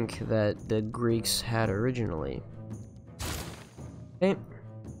think that the Greeks had originally. Okay.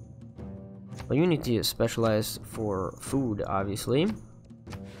 Well, Unity is specialized for food, obviously. How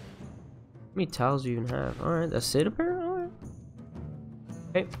many tiles do you even have? Alright, that's it apparently? Alright.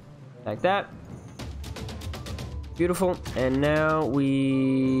 Okay, like that. Beautiful. And now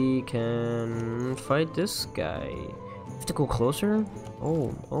we can fight this guy. Have to go closer?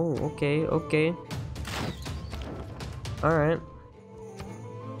 Oh, okay, okay. Alright.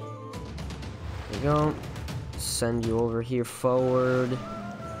 There you go. Send you over here forward.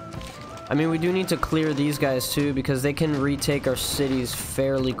 I mean, we do need to clear these guys too, because they can retake our cities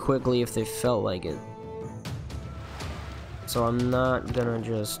fairly quickly if they felt like it. So I'm not gonna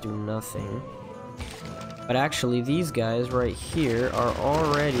just do nothing. But actually, these guys right here are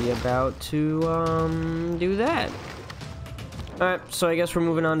already about to do that. Alright, so I guess we're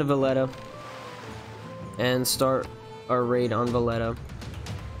moving on to Valletta. And start our raid on Valletta.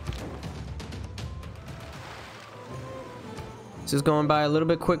 This is going by a little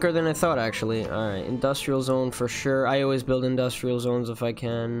bit quicker than I thought, actually. Alright, industrial zone for sure. I always build industrial zones if I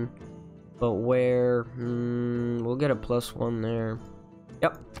can. But where? We'll get a +1 there.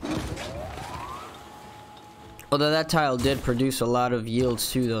 Yep. Although that tile did produce a lot of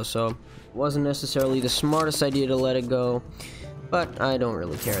yields too, though, so it wasn't necessarily the smartest idea to let it go. But I don't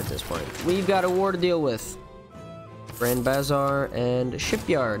really care at this point. We've got a war to deal with. Grand Bazaar and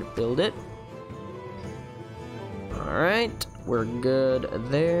Shipyard. Build it. Alright. We're good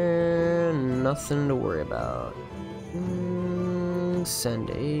there. Nothing to worry about. Send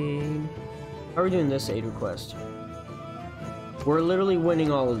aid. How are we doing this aid request? We're literally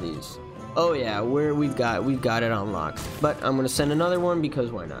winning all of these. Oh yeah, we've got it unlocked. But I'm gonna send another one because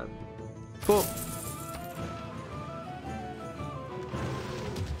why not? Cool.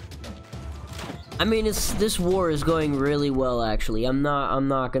 I mean, this war is going really well, actually. I'm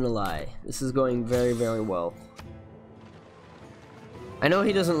not gonna lie. This is going very, very well. I know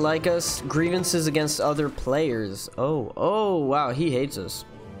he doesn't like us. Grievances against other players. Oh, wow, he hates us.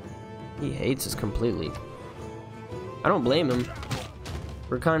 He hates us completely. I don't blame him.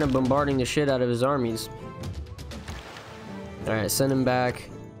 We're kind of bombarding the shit out of his armies. Alright, send him back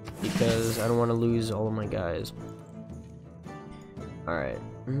because I don't want to lose all of my guys. Alright.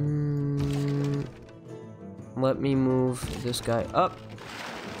 Let me move this guy up.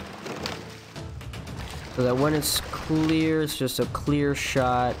 So that when it's clear, it's just a clear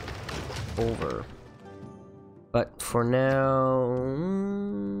shot over. But for now,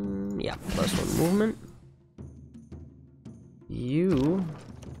 yeah, +1 movement. You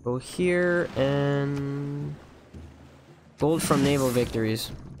go here and gold from naval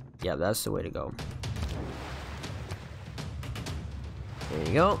victories. Yeah, that's the way to go. There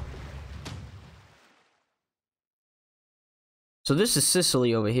you go. So this is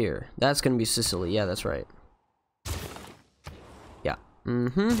Sicily over here. That's gonna be Sicily. Yeah, that's right. Yeah.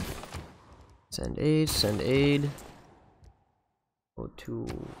 Send aid, send aid. Go to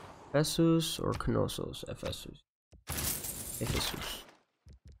Ephesus or Knossos? Ephesus. Ephesus.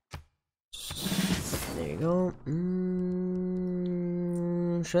 There you go.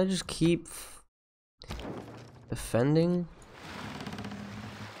 Should I just keep defending?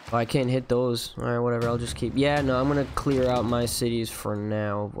 Oh, I can't hit those. Alright, whatever, I'll just keep... Yeah, no, I'm gonna clear out my cities for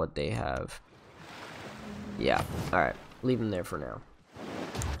now of what they have. Yeah, alright. Leave them there for now.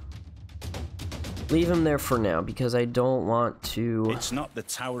 Leave them there for now, because I don't want to... It's not the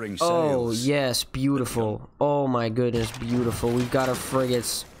towering sails. Oh, yes, beautiful. Oh my goodness, beautiful. We've got our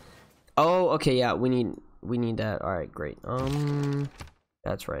frigates. Oh, okay, yeah, we need that. Alright, great.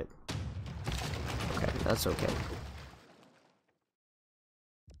 That's right. Okay, that's okay.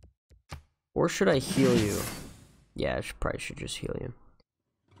 Or should I heal you? Yeah, I probably should just heal you.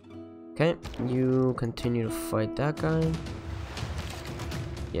 Okay, you continue to fight that guy.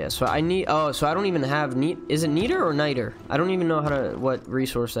 Yeah, so I need... Oh, so I don't even have... Is it neater or niter? I don't even know how to... What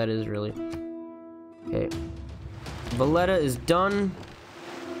resource that is, really. Okay. Valletta is done.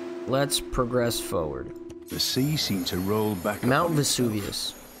 Let's progress forward. The sea seemed to roll back. Mount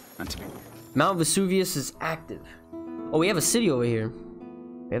Vesuvius. Mount Vesuvius is active. Oh, we have a city over here.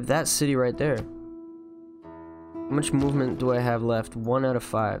 We have that city right there. How much movement do I have left? 1 out of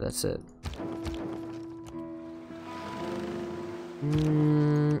 5. That's it.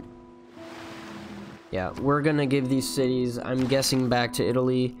 Yeah, we're gonna give these cities, I'm guessing, back to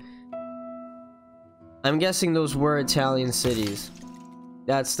Italy. I'm guessing those were Italian cities.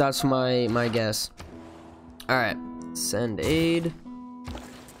 That's my guess. Alright, send aid.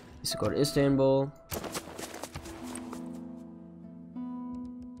 Let's go to Istanbul.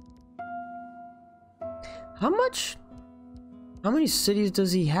 How many cities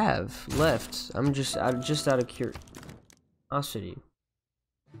does he have left? I'm just out of curiosity.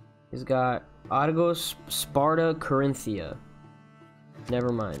 He's got Argos, Sparta, Corinthia.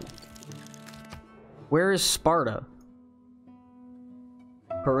 Never mind. Where is Sparta?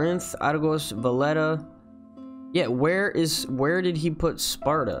 Corinth, Argos, Valletta. Yeah, where did he put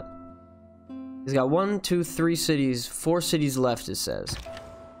Sparta? He's got 1, 2, 3 cities, 4 cities left, it says.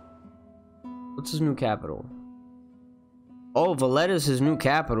 What's his new capital? Oh, Valletta's his new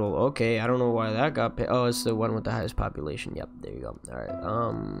capital. Okay, I don't know why that got picked. Oh, it's the one with the highest population. Yep, there you go. Alright,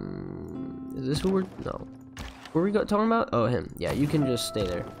 is this who we're... No. Who are we talking about? Oh, him. Yeah, you can just stay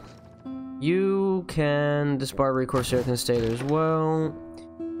there. You can... This Barbary Corsair can stay there as well.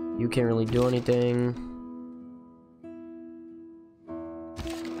 You can't really do anything.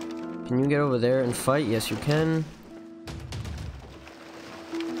 Can you get over there and fight? Yes, you can.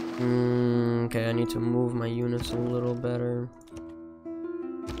 Okay, I need to move my units a little better.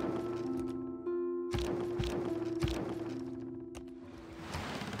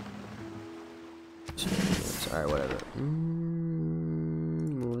 Alright, whatever.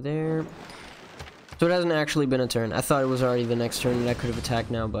 Move there. So it hasn't actually been a turn. I thought it was already the next turn and I could have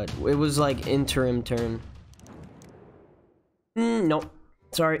attacked now, but it was like interim turn. Nope.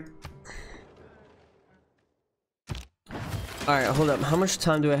 Sorry. Alright, hold up. How much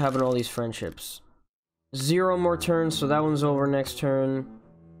time do I have in all these friendships? 0 more turns, so that one's over next turn.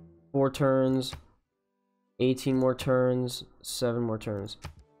 4 turns. 18 more turns. 7 more turns.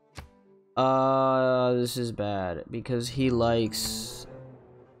 This is bad, because he's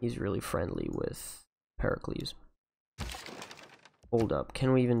really friendly with Pericles. Hold up.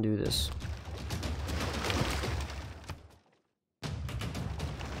 Can we even do this?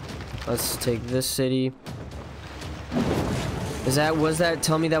 Let's take this city. Was that,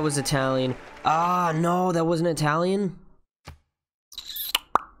 tell me that was Italian. Ah, no, that wasn't Italian?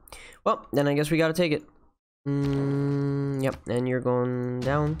 Well, then I guess we gotta take it. Yep, and you're going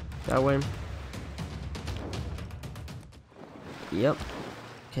down that way. Yep.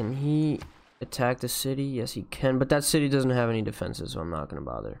 Can he attack the city? Yes, he can, but that city doesn't have any defenses, so I'm not gonna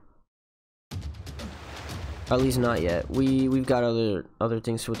bother. At least not yet. We've got other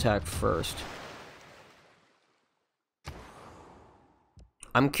things to attack first.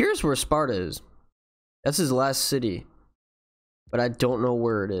 I'm curious where Sparta is. That's his last city. But I don't know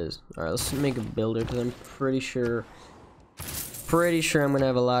where it is. Alright, let's make a builder, because I'm pretty sure I'm gonna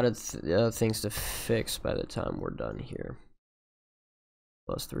have a lot of things to fix by the time we're done here.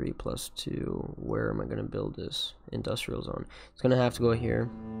 +3, +2. Where am I gonna build this? Industrial zone. It's gonna have to go here.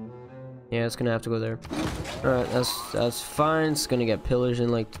 Yeah, it's gonna have to go there. Alright, that's fine. It's gonna get pillaged in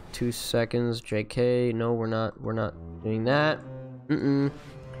like 2 seconds. JK, no, we're not doing that. We're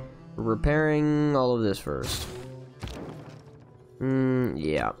repairing all of this first.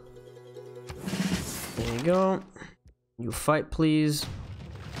 Yeah. There you go. You fight, please.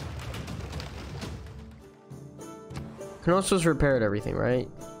 Canosa's repaired everything, right?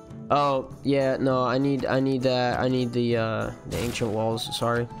 Oh, yeah, no, I need that. I need the ancient walls,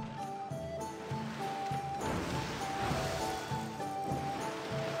 sorry.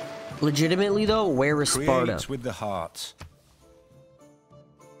 Legitimately though, where is Sparta? Creates with the heart.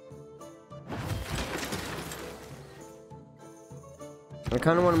 I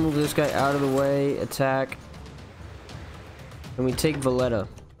kind of want to move this guy out of the way, attack. And we take Valletta.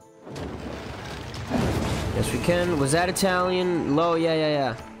 Yes, we can. Was that Italian? Low,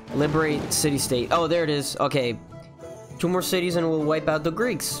 yeah. Liberate city-state. Oh, there it is. Okay. 2 more cities and we'll wipe out the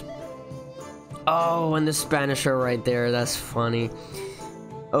Greeks. Oh, and the Spanish are right there. That's funny.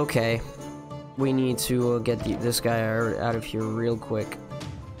 Okay. We need to get this guy out of here real quick.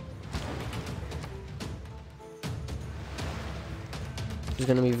 It's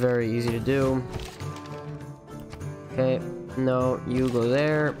gonna be very easy to do. Okay, No, you go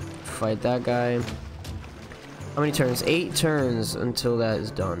there. Fight that guy. How many turns? 8 turns until that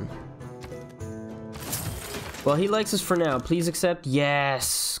is done. Well, he likes us for now. Please accept.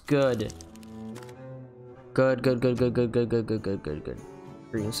 Yes. Good. Good.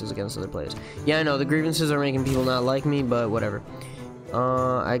 Grievances against other players. Yeah, I know. The grievances are making people not like me, but whatever.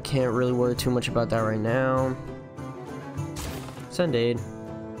 I can't really worry too much about that right now. Send aid.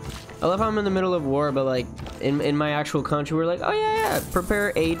 I love how I'm in the middle of war, but like in my actual country, we're like, oh yeah,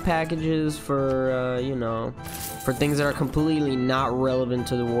 prepare aid packages for you know, for things that are completely not relevant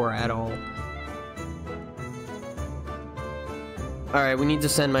to the war at all. All right, we need to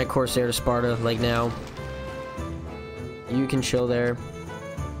send my Corsair to Sparta like now. You can chill there.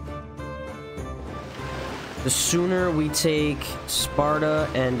 The sooner we take Sparta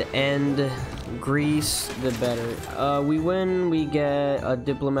and end Greece, the better. We win, we get a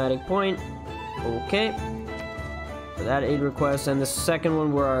diplomatic point. Okay. For that aid request, and the second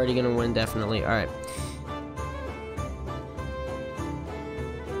one we're already gonna win, definitely. Alright.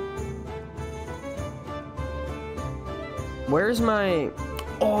 Where's my...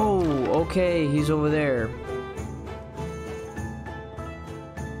 Oh, okay, he's over there.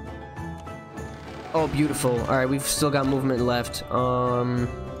 Oh, beautiful. Alright, we've still got movement left.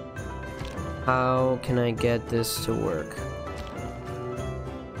 How can I get this to work?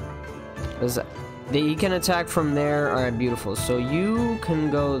 He can attack from there. Alright, beautiful. So you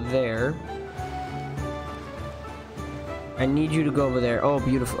can go there. I need you to go over there. Oh,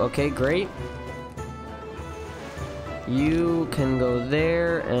 beautiful. Okay, great. You can go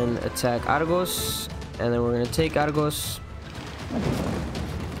there and attack Argos. And then we're going to take Argos.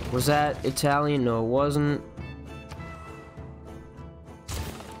 Was that Italian? No, it wasn't.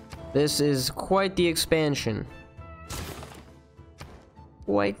 This is quite the expansion.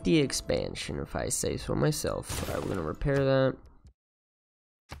 Quite the expansion, if I say so myself. Alright, we're gonna repair that.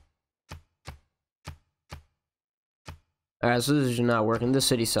 Alright, so this is not working. This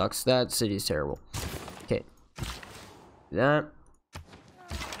city sucks. That city's terrible. Okay. That.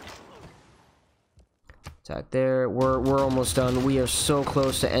 Attack there. We're almost done. We are so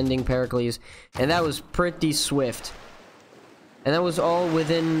close to ending Pericles. And that was pretty swift. And that was all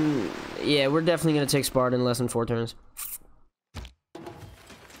within... Yeah, we're definitely going to take Sparta in less than 4 turns.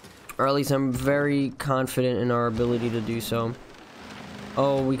 Or at least I'm very confident in our ability to do so.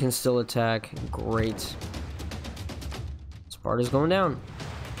 Oh, we can still attack. Great. Sparta's going down.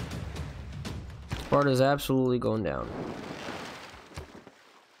 Sparta's absolutely going down.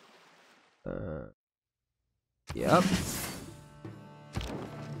 Yep.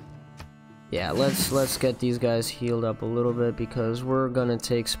 Yeah, let's get these guys healed up a little bit because we're gonna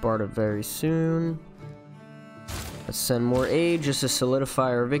take Sparta very soon. Let's send more aid just to solidify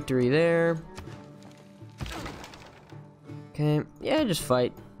our victory there. Okay, yeah, just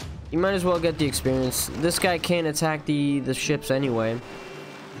fight. You might as well get the experience. This guy can't attack the ships anyway.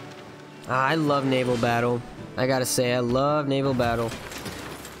 I love naval battle. I gotta say, I love naval battle.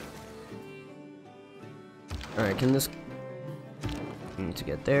 Alright, can this... You need to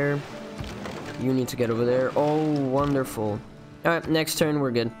get there. You need to get over there. Oh, wonderful. Alright, next turn,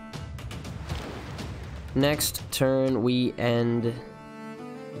 we're good. Next turn, we end...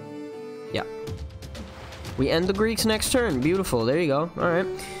 Yeah. We end the Greeks next turn. Beautiful. There you go. Alright.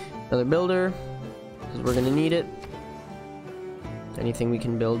 Another builder. Because we're going to need it. Anything we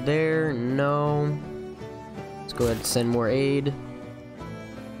can build there? No. Let's go ahead and send more aid.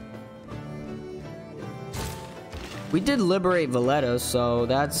 We did liberate Valletta, so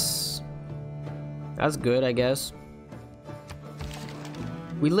that's good, I guess.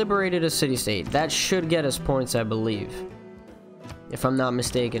 We liberated a city-state. That should get us points, I believe. If I'm not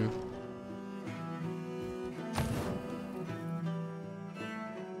mistaken.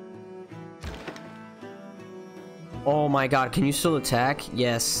 Oh my god, can you still attack?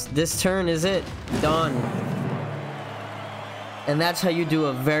 Yes. This turn is it. Done. And that's how you do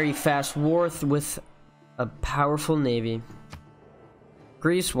a very fast war with a powerful navy.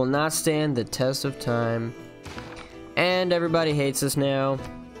 Greece will not stand the test of time. And everybody hates us now.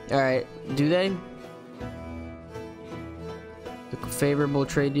 Alright, do they? The favorable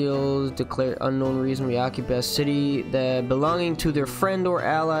trade deals declare unknown reason we occupy a city that belonging to their friend or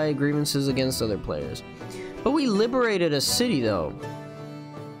ally, grievances against other players. But we liberated a city though.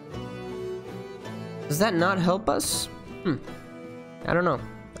 Does that not help us? I don't know.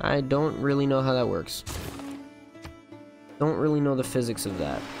 I don't really know how that works. Don't really know the physics of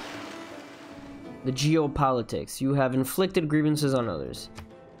that. The geopolitics. You have inflicted grievances on others.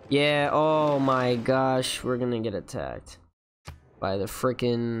 Yeah, oh my gosh. We're gonna get attacked. By the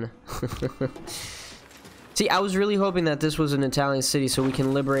frickin'... See, I was really hoping that this was an Italian city so we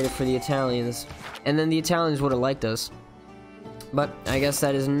can liberate it for the Italians. And then the Italians would have liked us. But I guess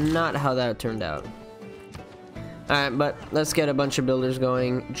that is not how that turned out. Alright, but let's get a bunch of builders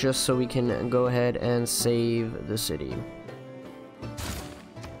going just so we can go ahead and save the city.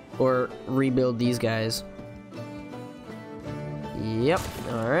 Or rebuild these guys. Yep,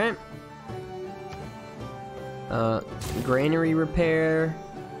 alright. Granary repair.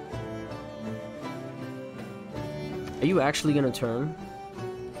 Are you actually gonna turn?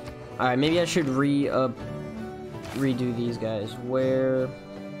 Alright, maybe I should redo these guys. Where?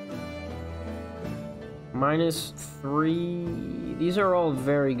 -3. These are all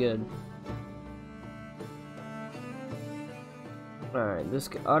very good. Alright, this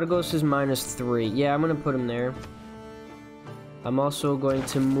Autogos is -3. Yeah, I'm gonna put him there. I'm also going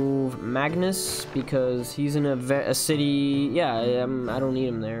to move Magnus because he's in a city. Yeah, I don't need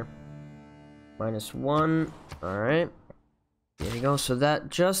him there. -1. Alright. There you go. So that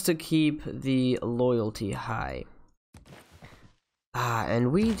just to keep the loyalty high.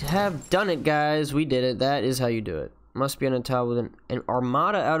 And we have done it, guys. We did it. That is how you do it. Must be on a tile with an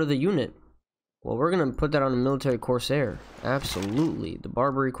armada out of the unit. Well, we're gonna put that on a military corsair. Absolutely. The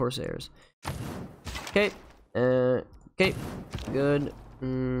Barbary Corsairs. Okay. Okay. Good.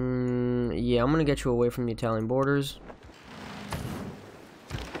 Yeah, I'm gonna get you away from the Italian borders.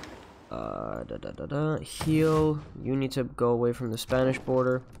 Heal. You need to go away from the Spanish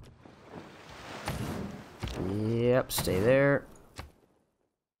border. Yep, stay there.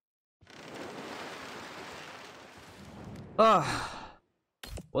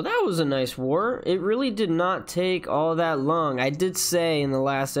 Well, that was a nice war. It really did not take all that long. I did say in the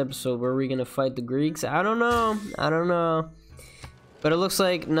last episode, were we gonna fight the Greeks? I don't know. I don't know. But it looks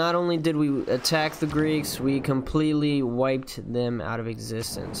like not only did we attack the Greeks, we completely wiped them out of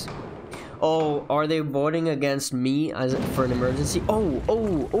existence. Oh, are they voting against me as for an emergency? Oh,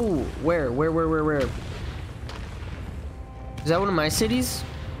 where? Is that one of my cities?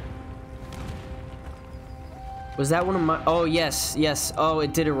 Was that one of my... Oh, yes. Oh,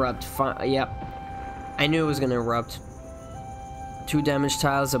 it did erupt. Yep. I knew it was gonna erupt. 2 damaged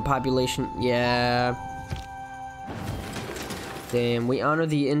tiles of population. Yeah. Damn, we honor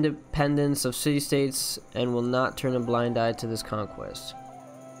the independence of city-states and will not turn a blind eye to this conquest.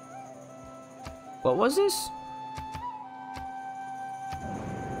 What was this?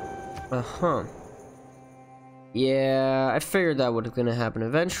 Yeah, I figured that was gonna happen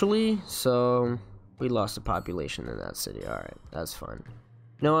eventually, so we lost the population in that city. Alright, that's fine.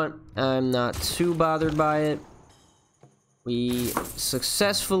 You know what? I'm not too bothered by it. We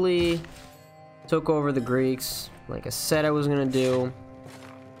successfully took over the Greeks, like I said I was gonna do.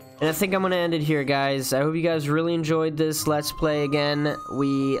 And I think I'm gonna end it here, guys. I hope you guys really enjoyed this Let's Play again.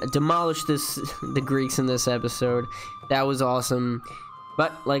 We demolished the Greeks in this episode. That was awesome.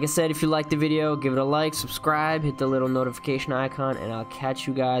 But, like I said, if you liked the video, give it a like, subscribe, hit the little notification icon, and I'll catch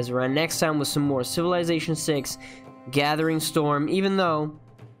you guys around next time with some more Civilization 6 Gathering Storm. Even though,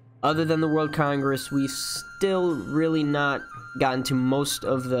 other than the World Congress, we've still really not gotten to most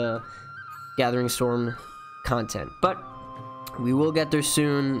of the Gathering Storm content. But we will get there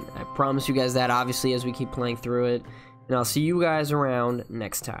soon. I promise you guys that, obviously, as we keep playing through it. And I'll see you guys around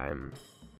next time.